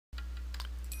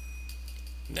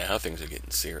Now things are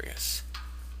getting serious.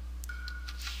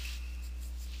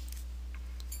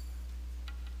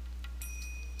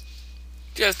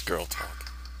 Just girl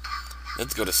talk.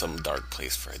 Let's go to some dark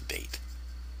place for a date.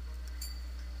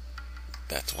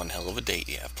 That's one hell of a date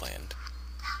you have planned.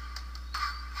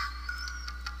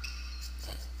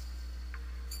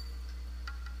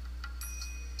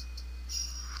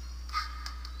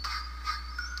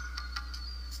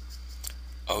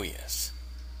 Oh yes.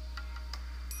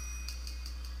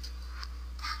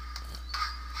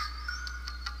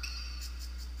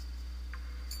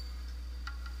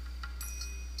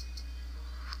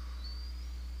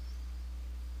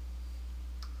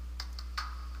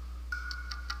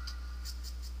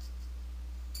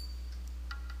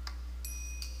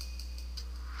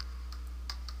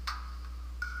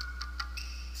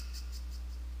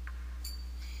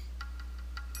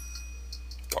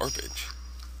 Garbage.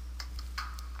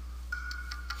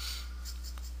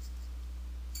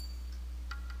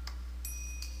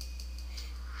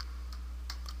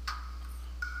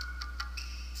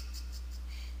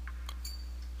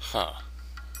 Huh.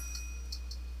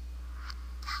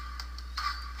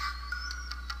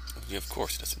 Yeah, of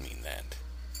course it doesn't mean that.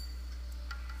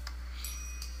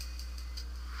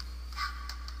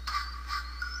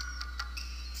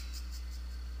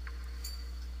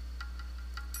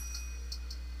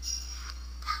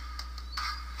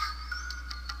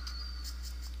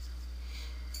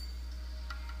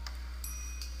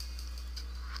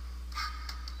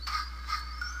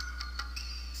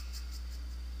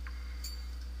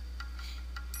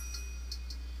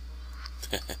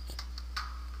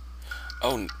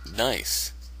 Oh,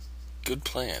 nice. Good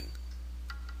plan.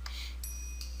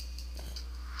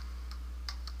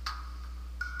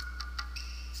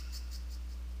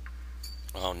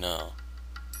 Oh no.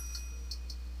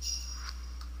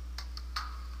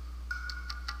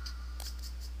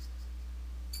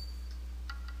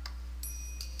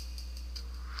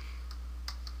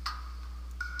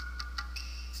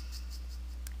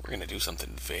 We're gonna do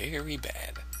something very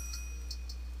bad.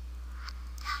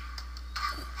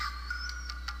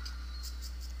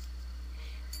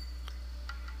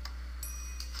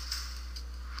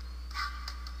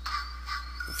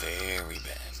 Very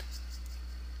bad.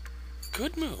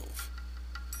 Good move.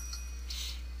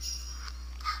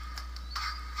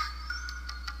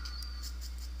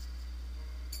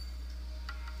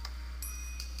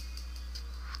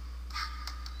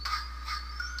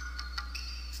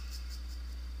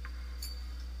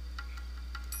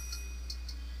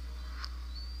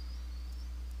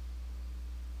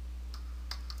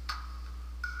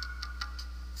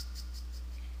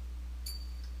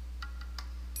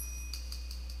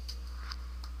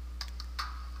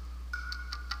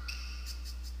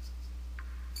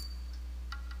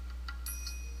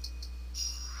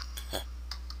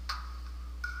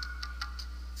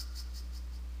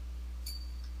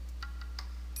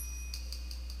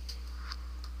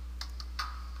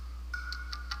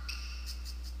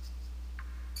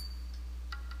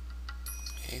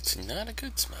 It's not a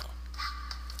good smell.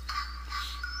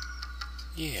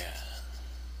 Yeah.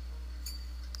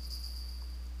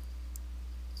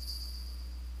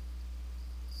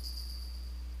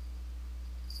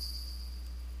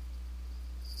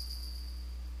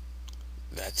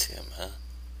 That's him, huh?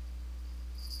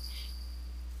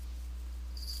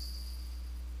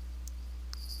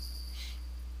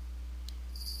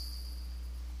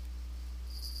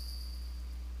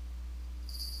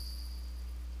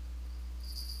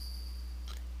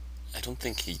 I don't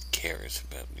think he cares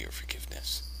about your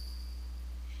forgiveness.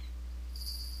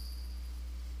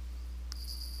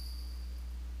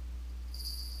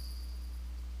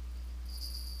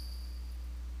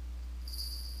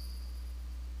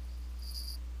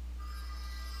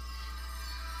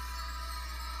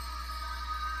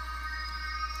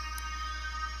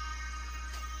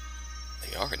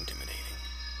 They are intimidating.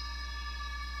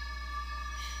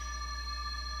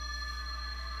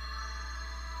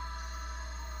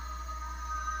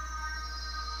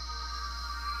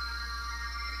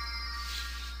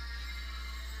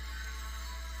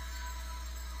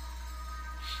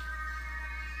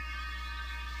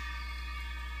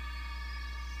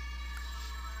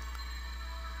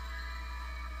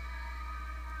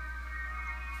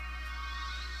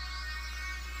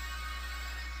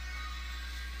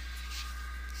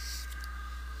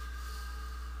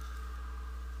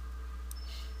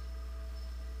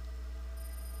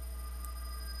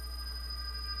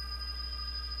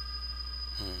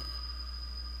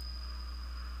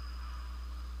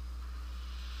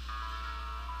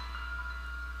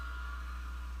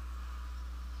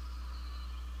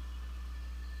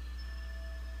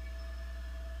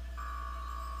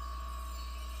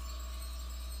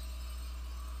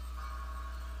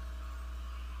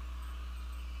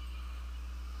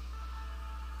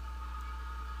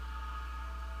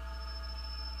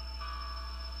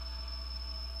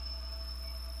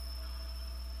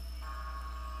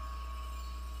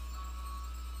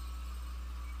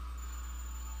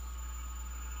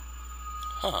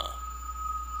 Huh.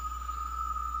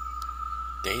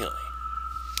 Daily.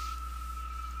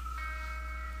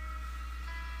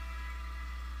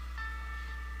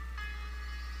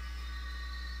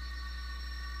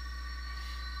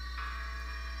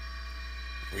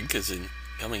 Rika's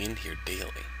coming in here daily.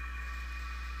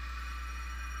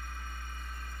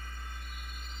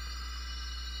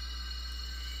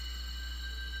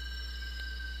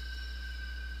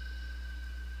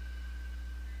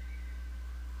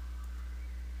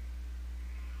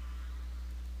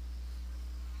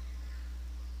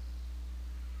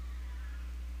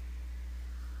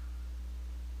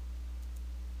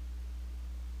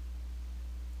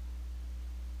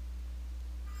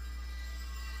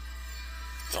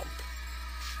 Thump.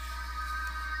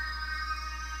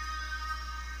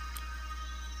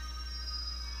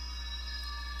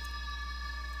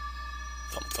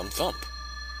 Thump, thump, thump.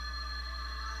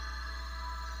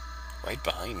 Right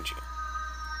behind you.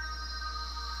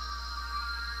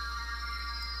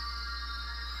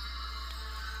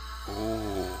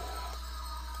 Ooh.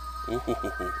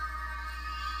 Ooh.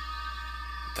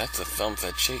 That's a thump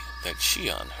that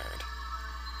Shion heard.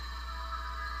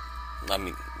 I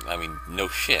mean, no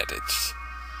shit. It's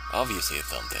obviously a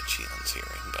thump that Shion's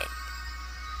hearing, but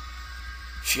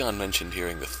Shion mentioned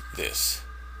hearing this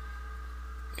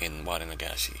in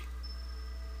Higurashi.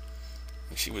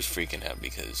 And she was freaking out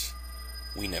because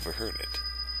we never heard it.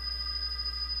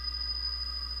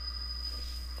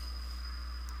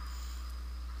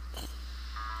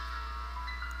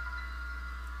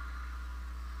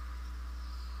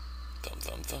 Thump,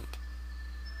 thump, thump.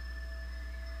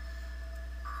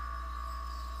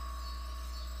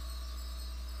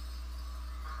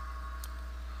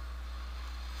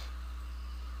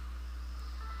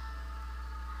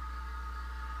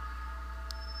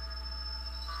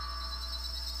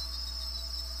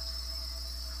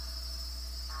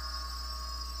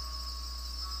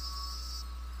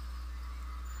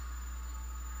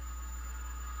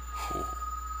 Ooh.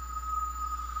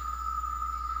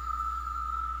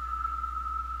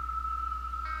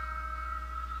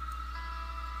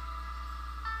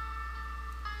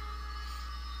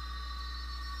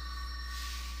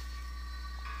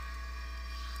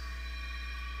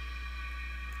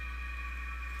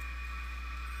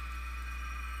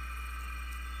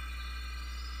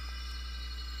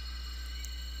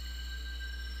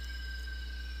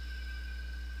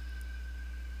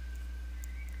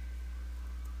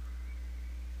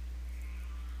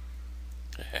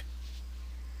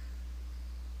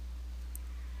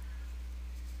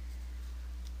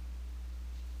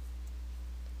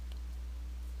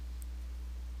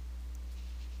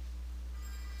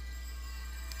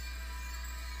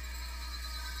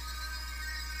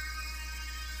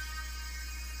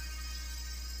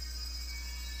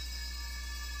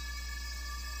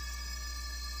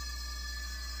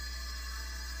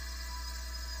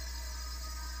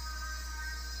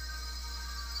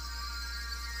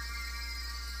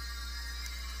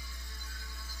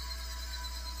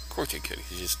 Of course he could.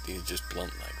 He's just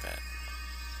blunt like that.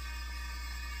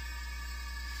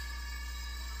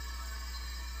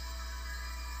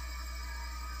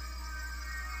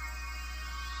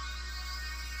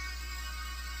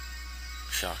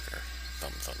 Shocker.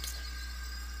 Thump, thump.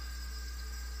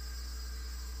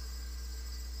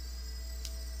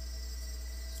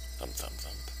 Thump, thump,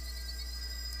 thump.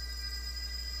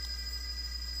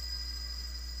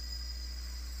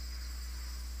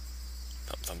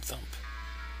 Thump, thump, thump.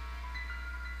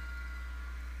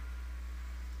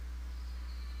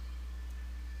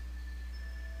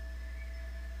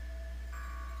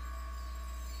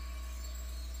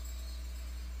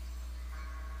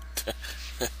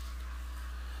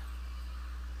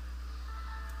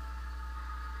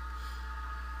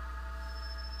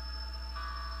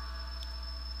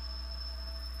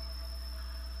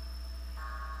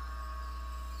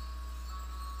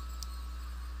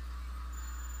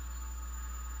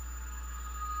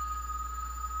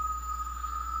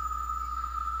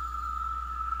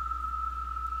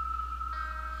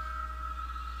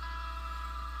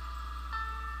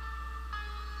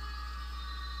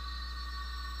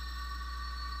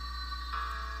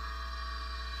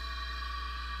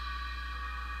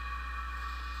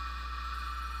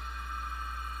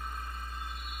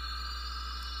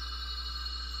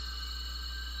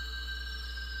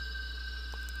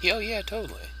 Oh yeah,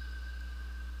 totally.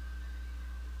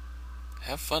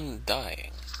 Have fun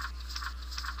dying.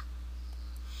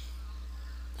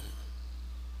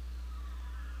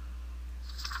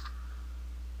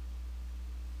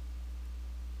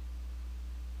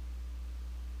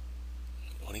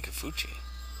 Onikafuchi.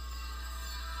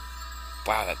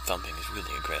 Wow, that thumping is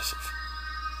really aggressive.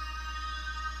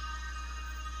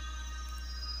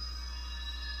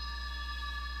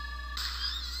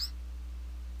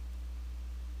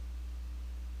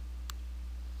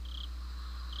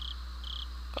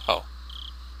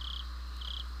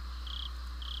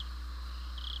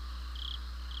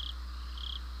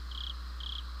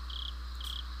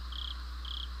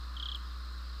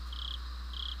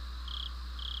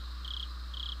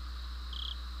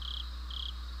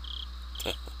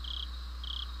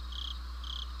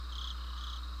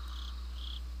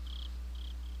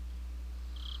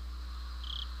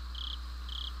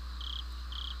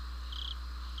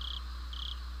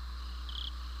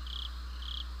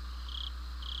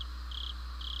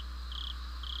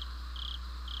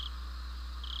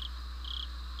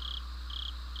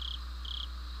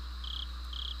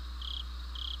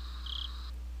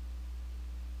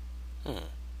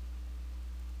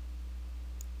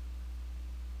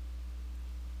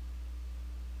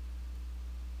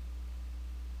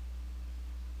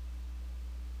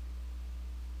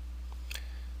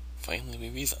 Finally we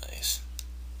realize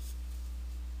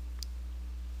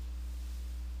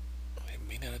it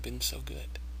may not have been so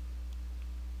good.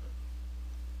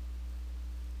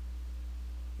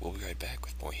 We'll be right back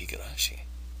with more Higurashi.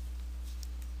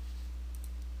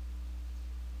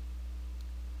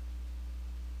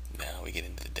 Now we get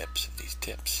into the depths of these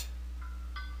tips.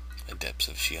 The depths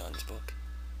of Shion's book.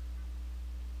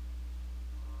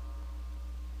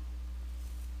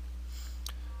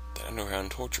 That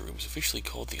underground torture room is officially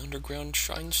called the Underground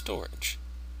Shrine Storage.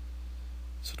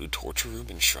 So do torture room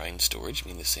and shrine storage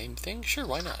mean the same thing? Sure,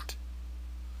 why not?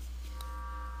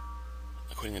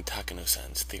 According to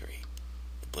Takano-san's theory,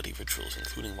 the bloody rituals,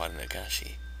 including Wada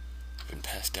Nagashi, have been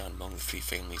passed down among the three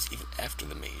families even after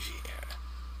the Meiji era.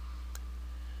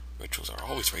 Rituals are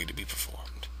always ready to be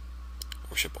performed.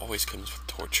 Worship always comes with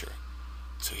torture,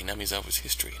 so Hinamizawa's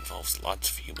history involves lots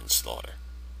of human slaughter.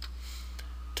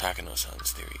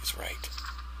 Takano-san's theory is right.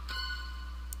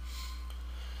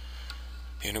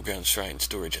 The underground shrine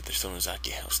storage at the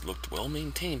Sonozaki house looked well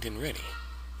maintained and ready.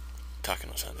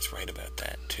 Takano-san is right about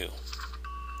that, too.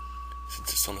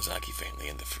 Since the Sonozaki family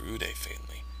and the Furude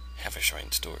family have a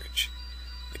shrine storage,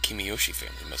 the Kimiyoshi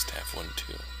family must have one,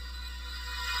 too.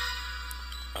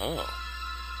 Oh.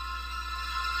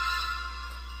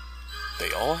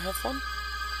 They all have one?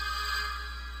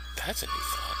 That's a new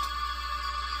thought.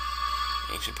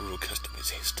 Ancient brutal custom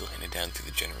is still handed down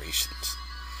through the generations.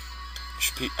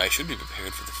 I should be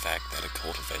prepared for the fact that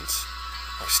occult events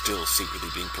are still secretly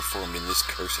being performed in this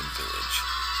cursed village.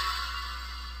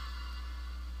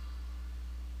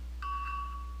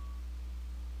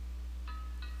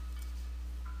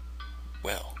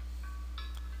 Well,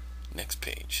 next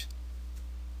page.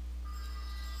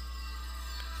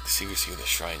 The secrecy of the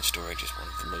shrine storage is one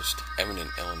of the most eminent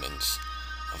elements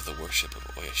of the worship of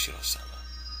Oyashiro-sama.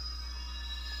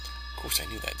 Of course, I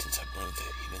knew that since I'm one of the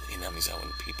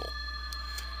Hinamizawan people.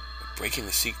 But breaking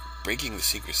the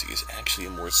secrecy is actually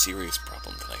a more serious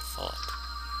problem than I thought.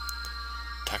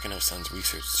 Takano-san's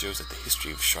research shows that the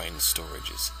history of shrine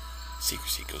storage's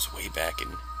secrecy goes way back in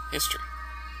history.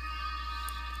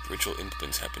 The ritual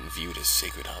implements have been viewed as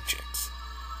sacred objects.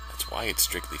 That's why it's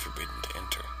strictly forbidden to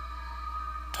enter.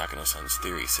 Takano-san's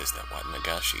theory says that Wada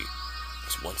Nagashi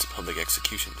was once a public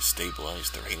execution to stabilize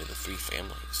the reign of the three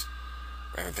families,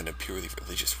 rather than a purely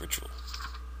religious ritual.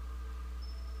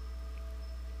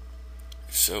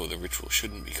 If so, the ritual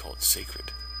shouldn't be called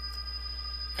sacred.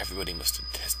 Everybody must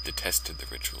have detested the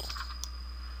ritual.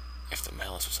 If the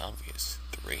malice was obvious,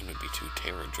 the reign would be too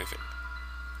terror-driven.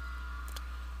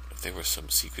 But if there was some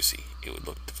secrecy, it would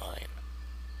look divine.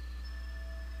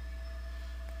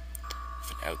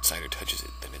 If an outsider touches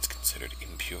it, then it's considered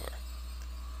impure.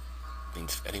 It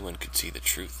means if anyone could see the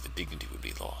truth, the dignity would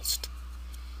be lost.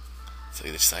 So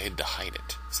they decided to hide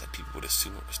it, so that people would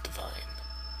assume it was divine.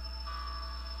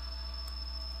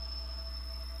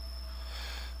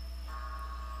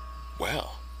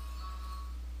 Well,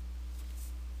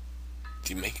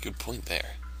 you make a good point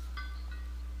there.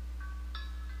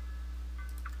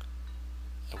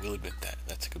 I will admit that.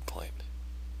 That's a good point.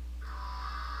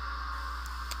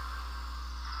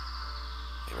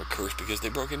 They were cursed because they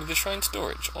broke into the shrine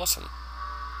storage. Awesome.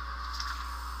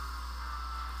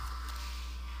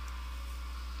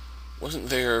 Wasn't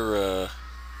there,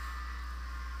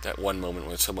 that one moment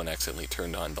where someone accidentally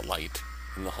turned on the light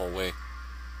in the hallway?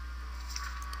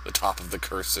 The top of the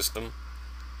curse system?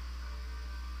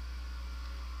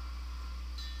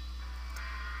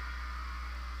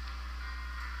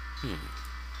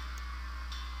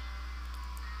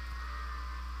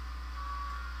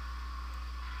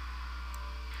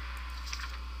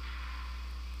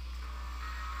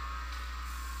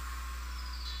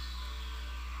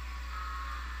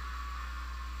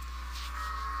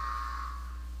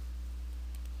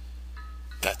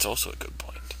 That's also a good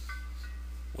point.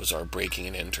 Was our breaking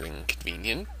and entering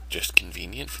convenient? Just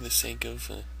convenient for the sake of...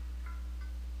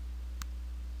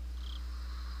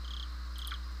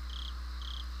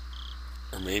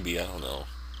 Or maybe, I don't know.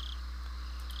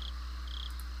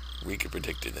 Rika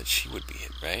predicted that she would be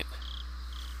hit, right?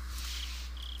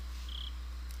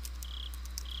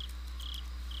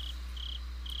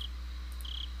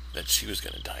 that she was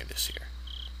going to die this year.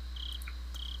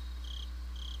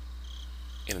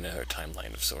 In another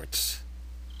timeline of sorts.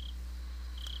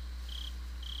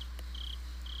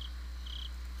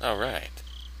 Alright.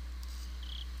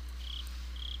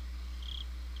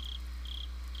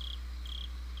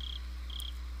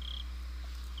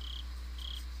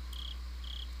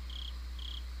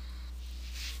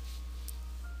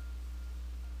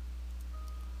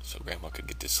 So Grandma could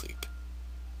get to sleep.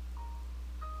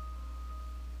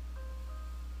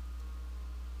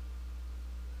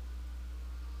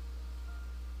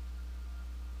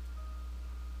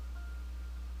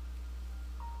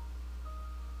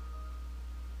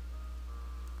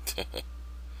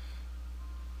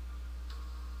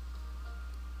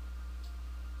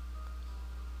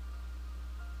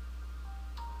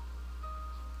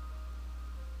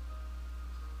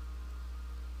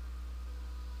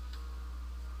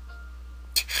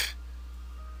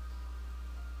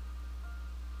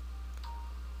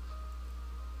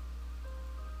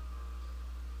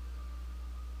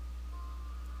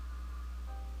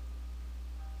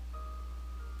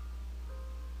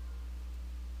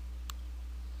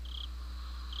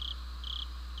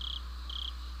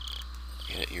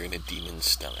 You're in a demon's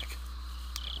stomach.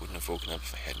 I wouldn't have woken up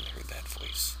if I hadn't heard that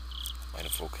voice. I might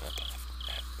have woken up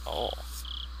at all.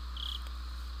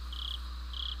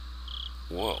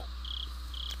 Whoa.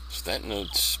 So that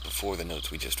note's before the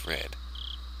notes we just read.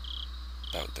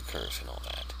 About the curse and all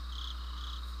that.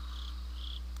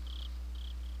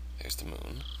 There's the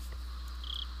moon.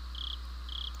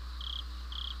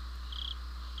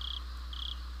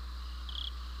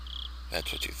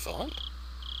 That's what you thought?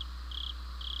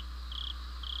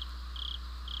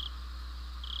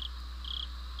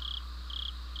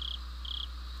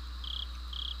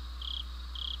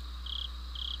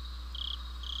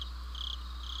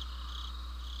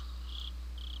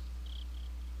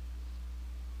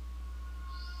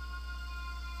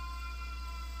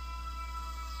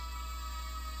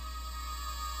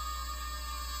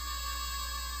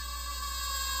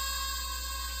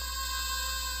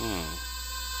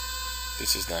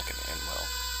 This is not going to end well.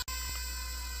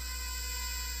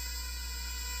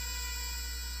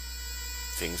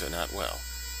 Things are not well.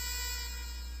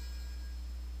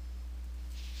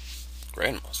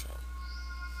 Grandma's room.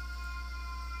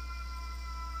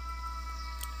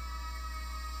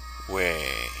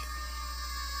 Wait.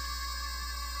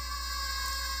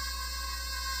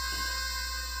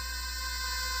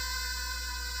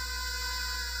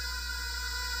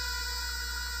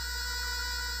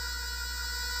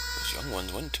 Those young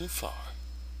ones went too far.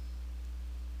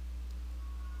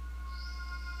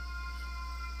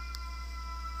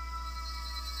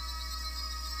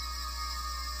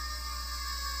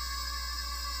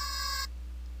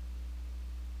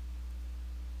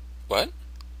 What?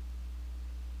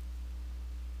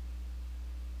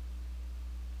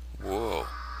 Whoa.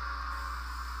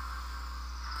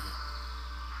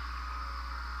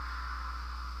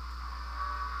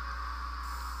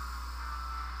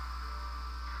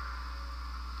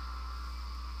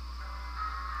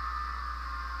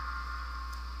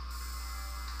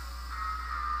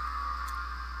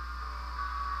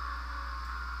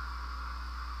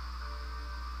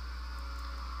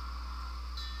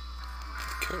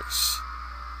 Curse.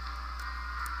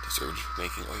 The surge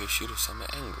making Oyashiro-sama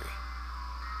angry.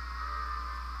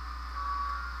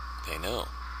 They know.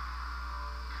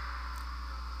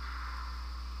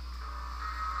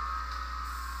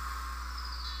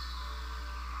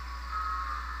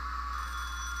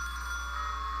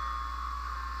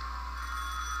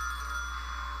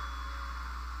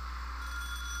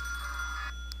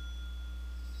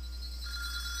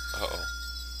 Uh-oh.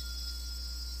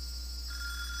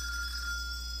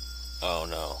 Oh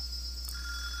no.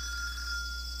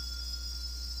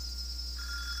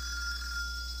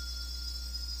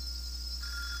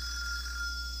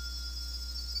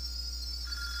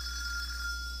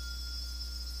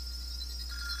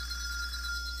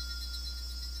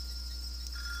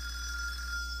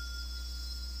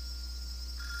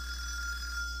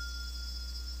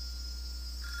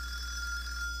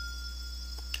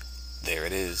 There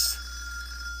it is.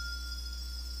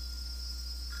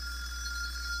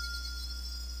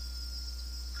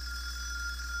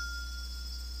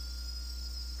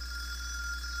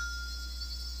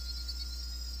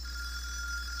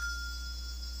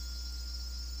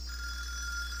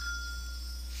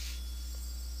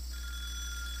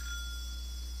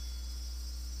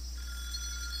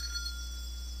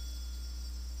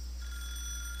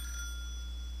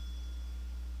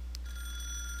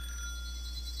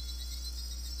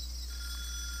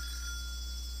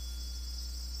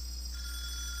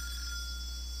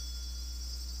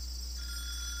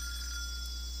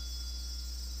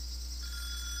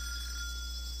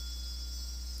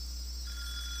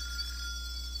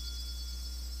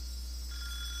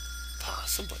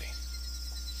 Possibly.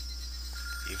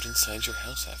 Even inside your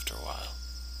house after a while.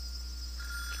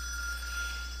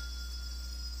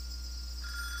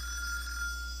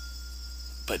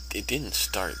 But it didn't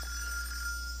start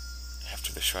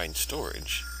after the shrine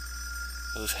storage.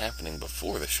 It was happening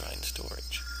before the shrine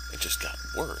storage. It just got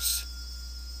worse.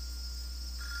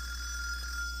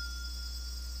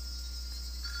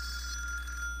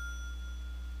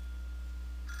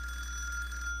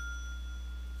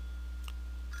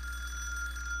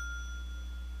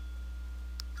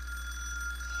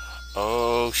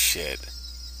 Oh shit.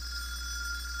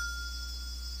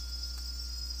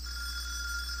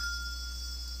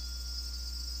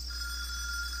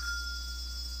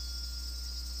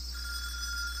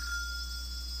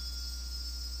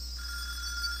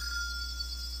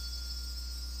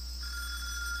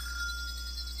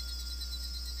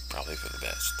 Probably for the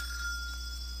best.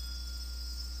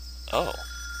 Oh.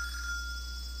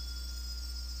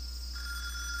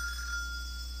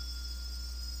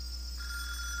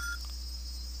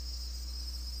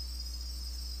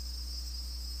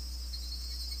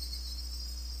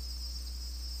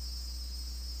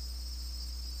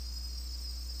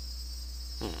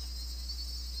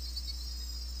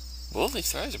 Well,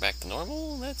 these eyes are back to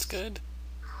normal. That's good.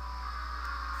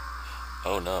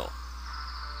 Oh no.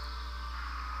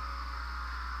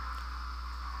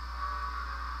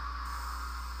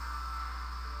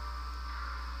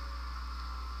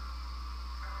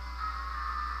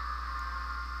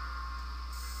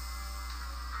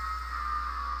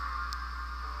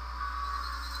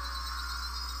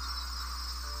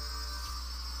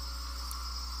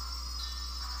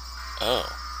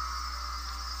 Oh.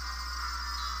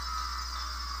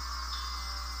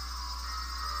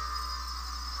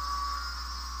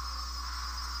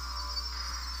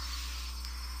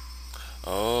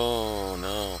 Oh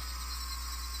no.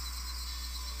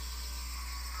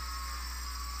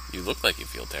 You look like you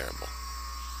feel terrible.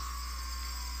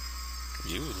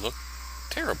 You look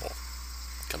terrible,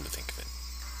 come to think of it.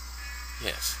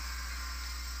 Yes.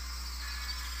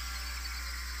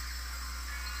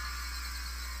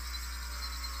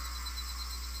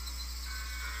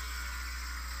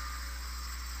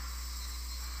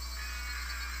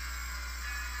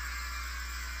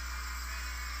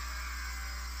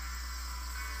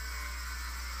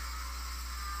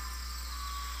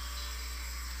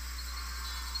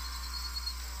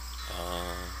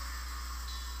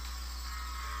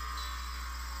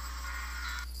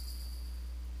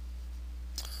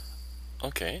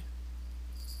 Okay.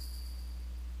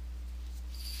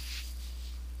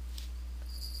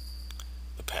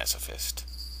 The pacifist.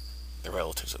 The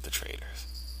relatives of the traitors.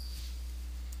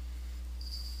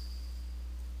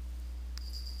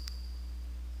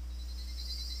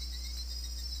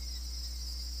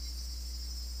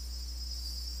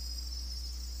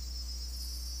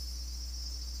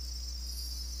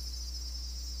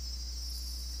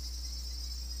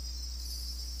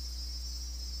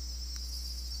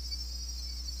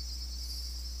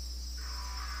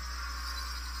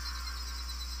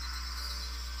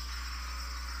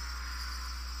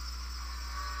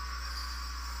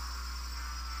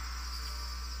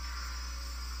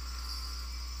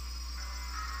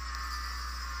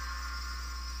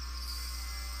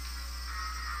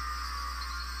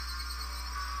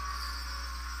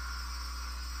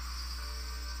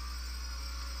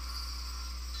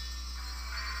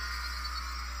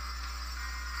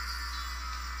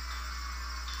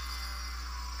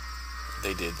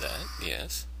 They did that,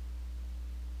 yes.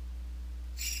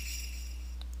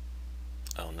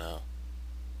 Oh no.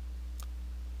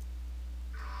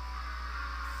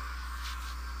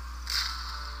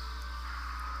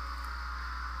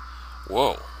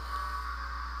 Whoa.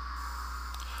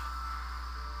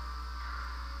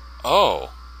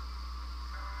 Oh.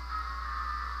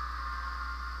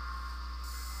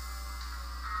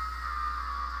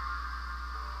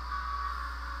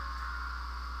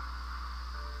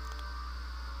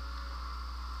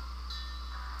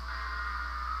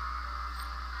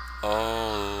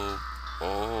 Oh.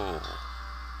 Oh.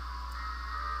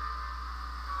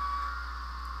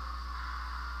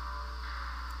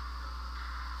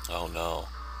 Oh no.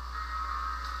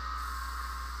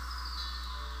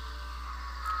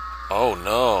 Oh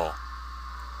no.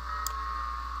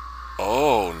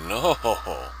 Oh no.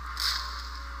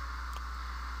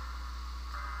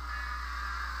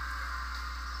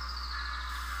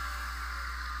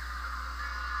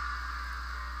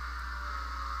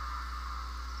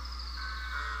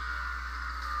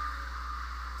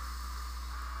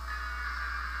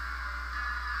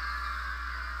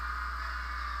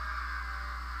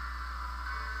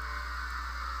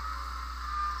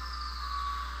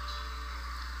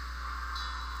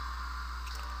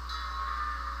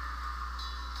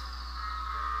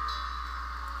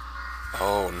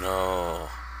 Oh no.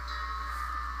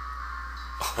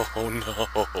 Oh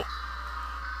no.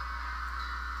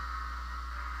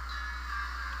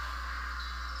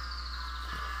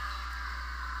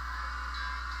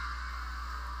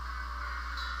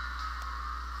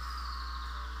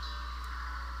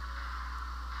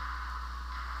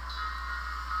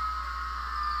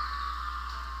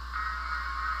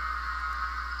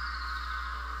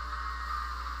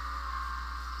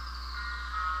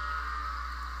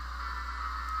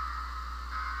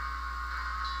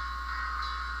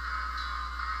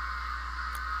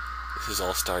 This is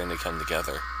all starting to come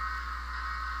together.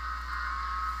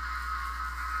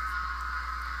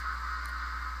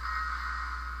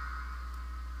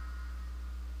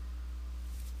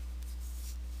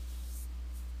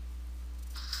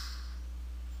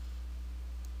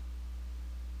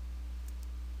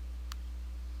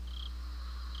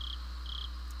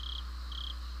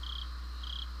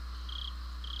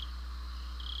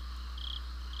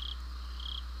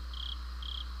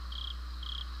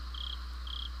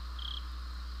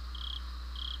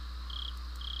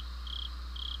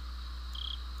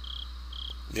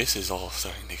 This is all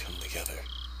starting to come together.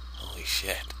 Holy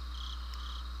shit.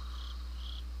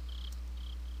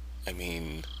 I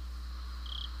mean,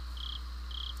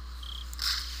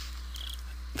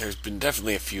 there's been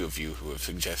definitely a few of you who have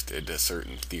suggested a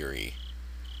certain theory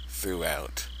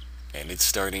throughout, and it's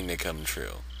starting to come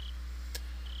true.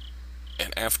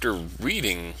 And after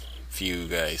reading a few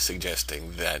guys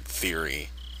suggesting that theory,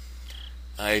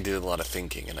 I did a lot of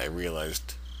thinking and I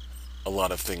realized a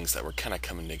lot of things that were kind of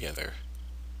coming together.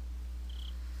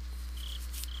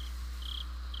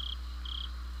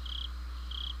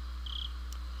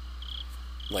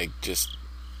 Like, just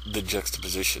the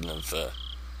juxtaposition of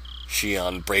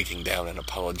Shion breaking down and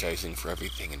apologizing for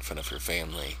everything in front of her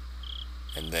family,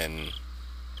 and then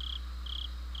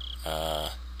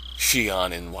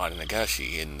Shion and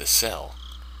Nagashi in the cell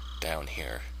down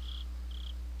here,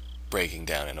 breaking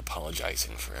down and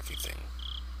apologizing for everything.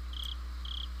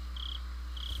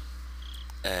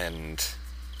 And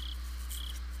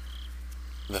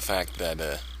the fact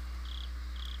that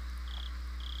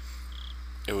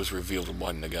it was revealed to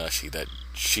Nagashi that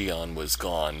Shion was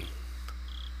gone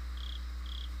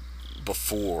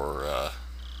before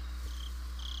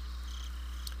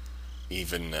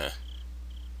even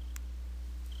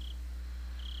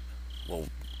well,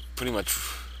 pretty much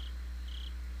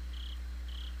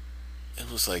it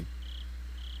was like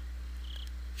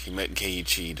she met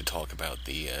Keiichi to talk about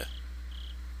the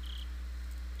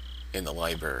in the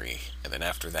library, and then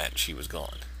after that she was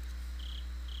gone.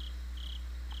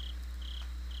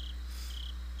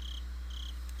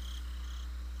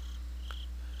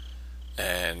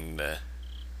 And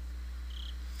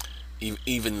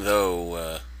even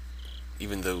though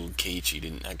Keiichi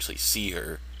didn't actually see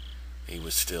her, he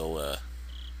was still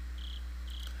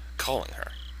calling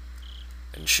her,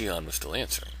 and Shion was still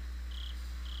answering.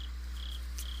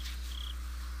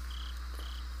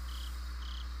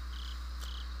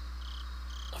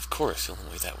 Of course, the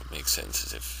only way that would make sense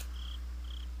is if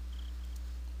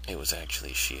it was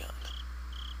actually Shion.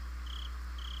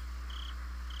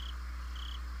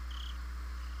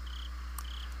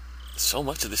 So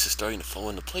much of this is starting to fall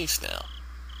into place now.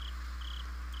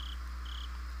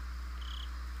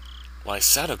 Why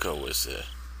Sadako was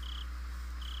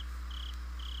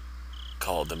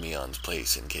called to Mion's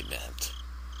place and kidnapped.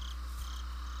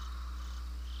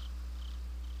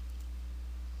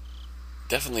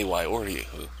 Definitely why Oryu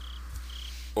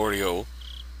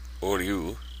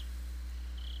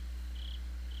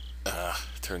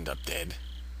turned up dead.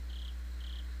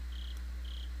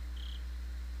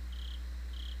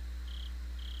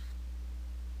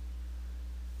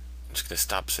 I'm just gonna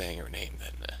stop saying her name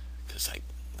then, because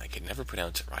I could never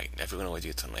pronounce it right, and everyone always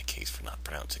gets on my case for not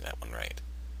pronouncing that one right.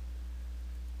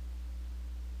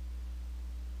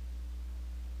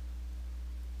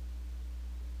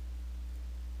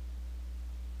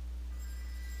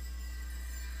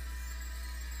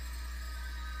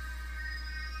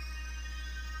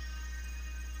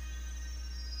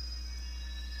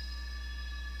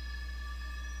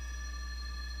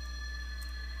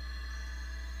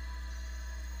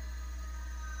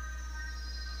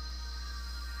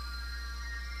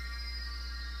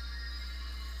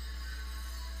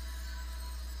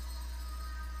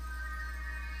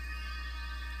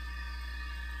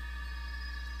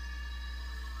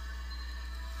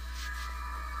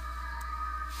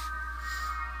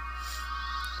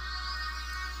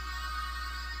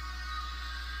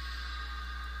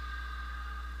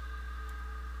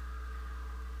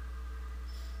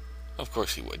 Of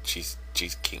course he would. She's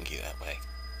kinky that way.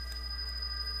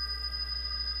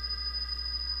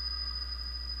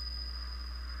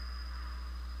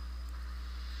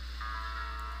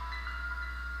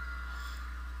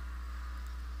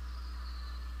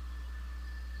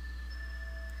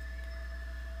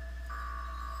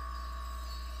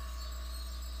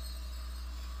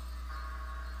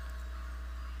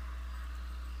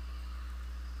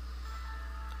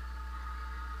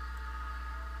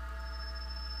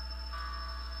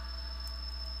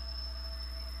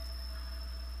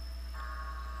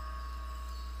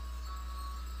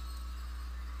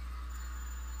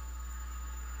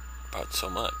 about so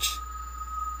much.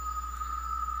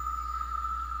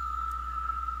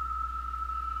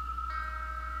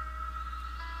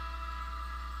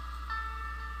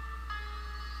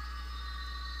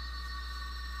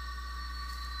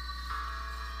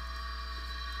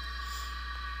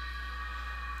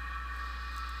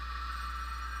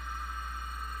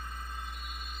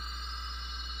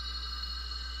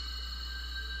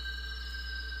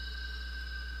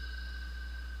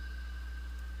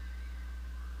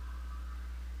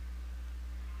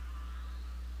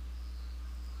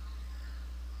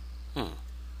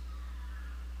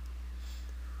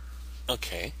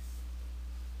 Okay.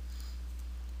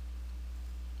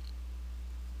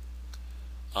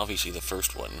 Obviously the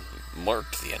first one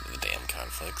marked the end of the damn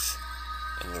conflicts,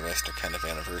 and the rest are kind of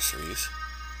anniversaries.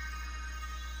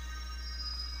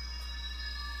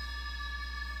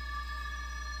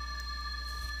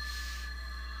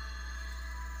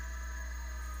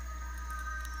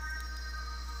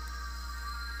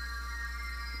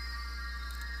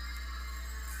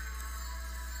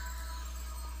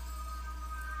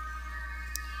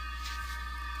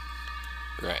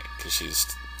 Right, because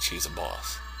she's a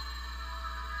boss.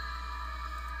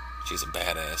 She's a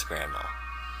badass grandma.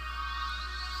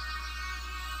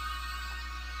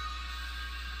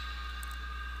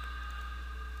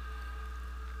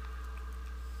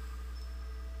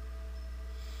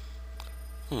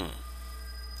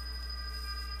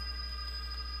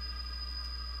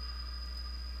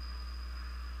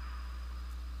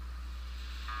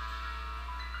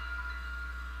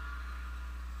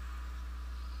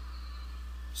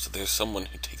 So there's someone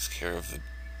who takes care of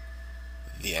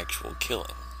the actual killing.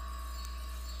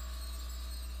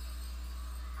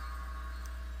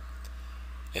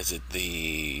 Is it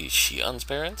the Shion's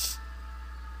parents?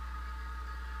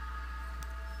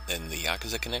 And the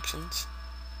Yakuza connections?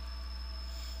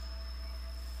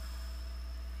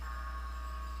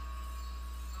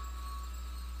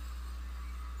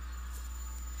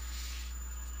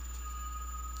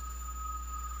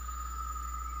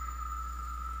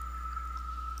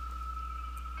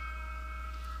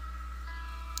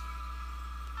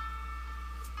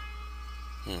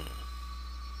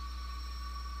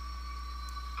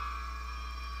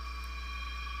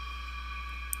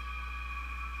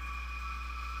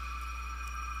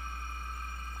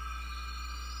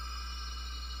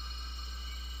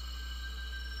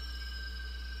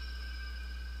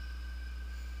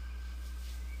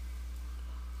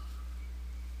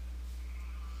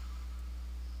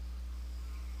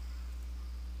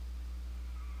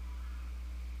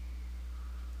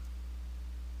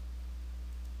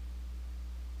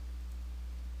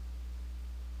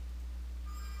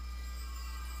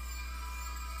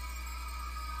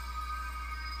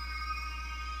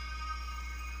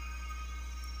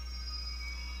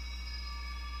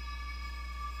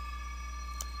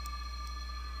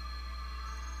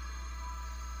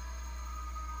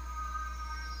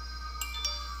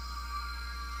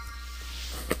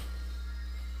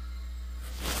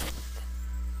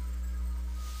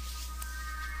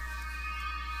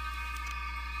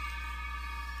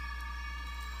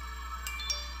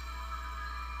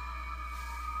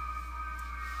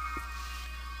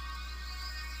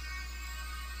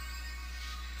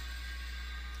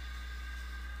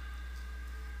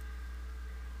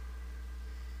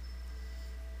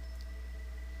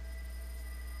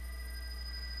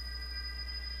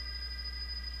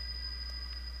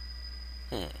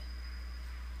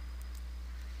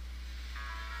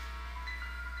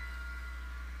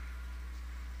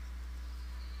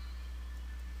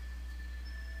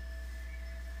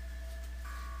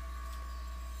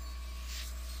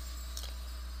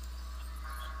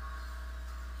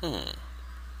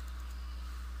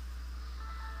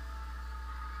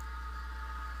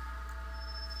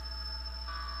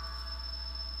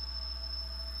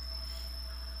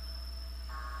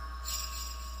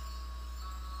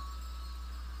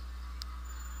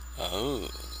 Oh.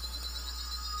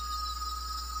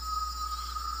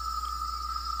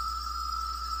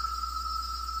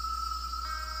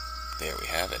 There we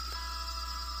have it.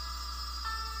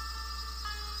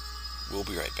 We'll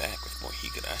be right back with more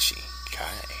Higurashi Kai.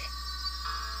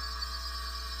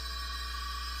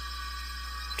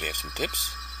 Do you have some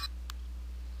tips?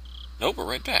 Nope, we're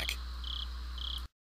right back.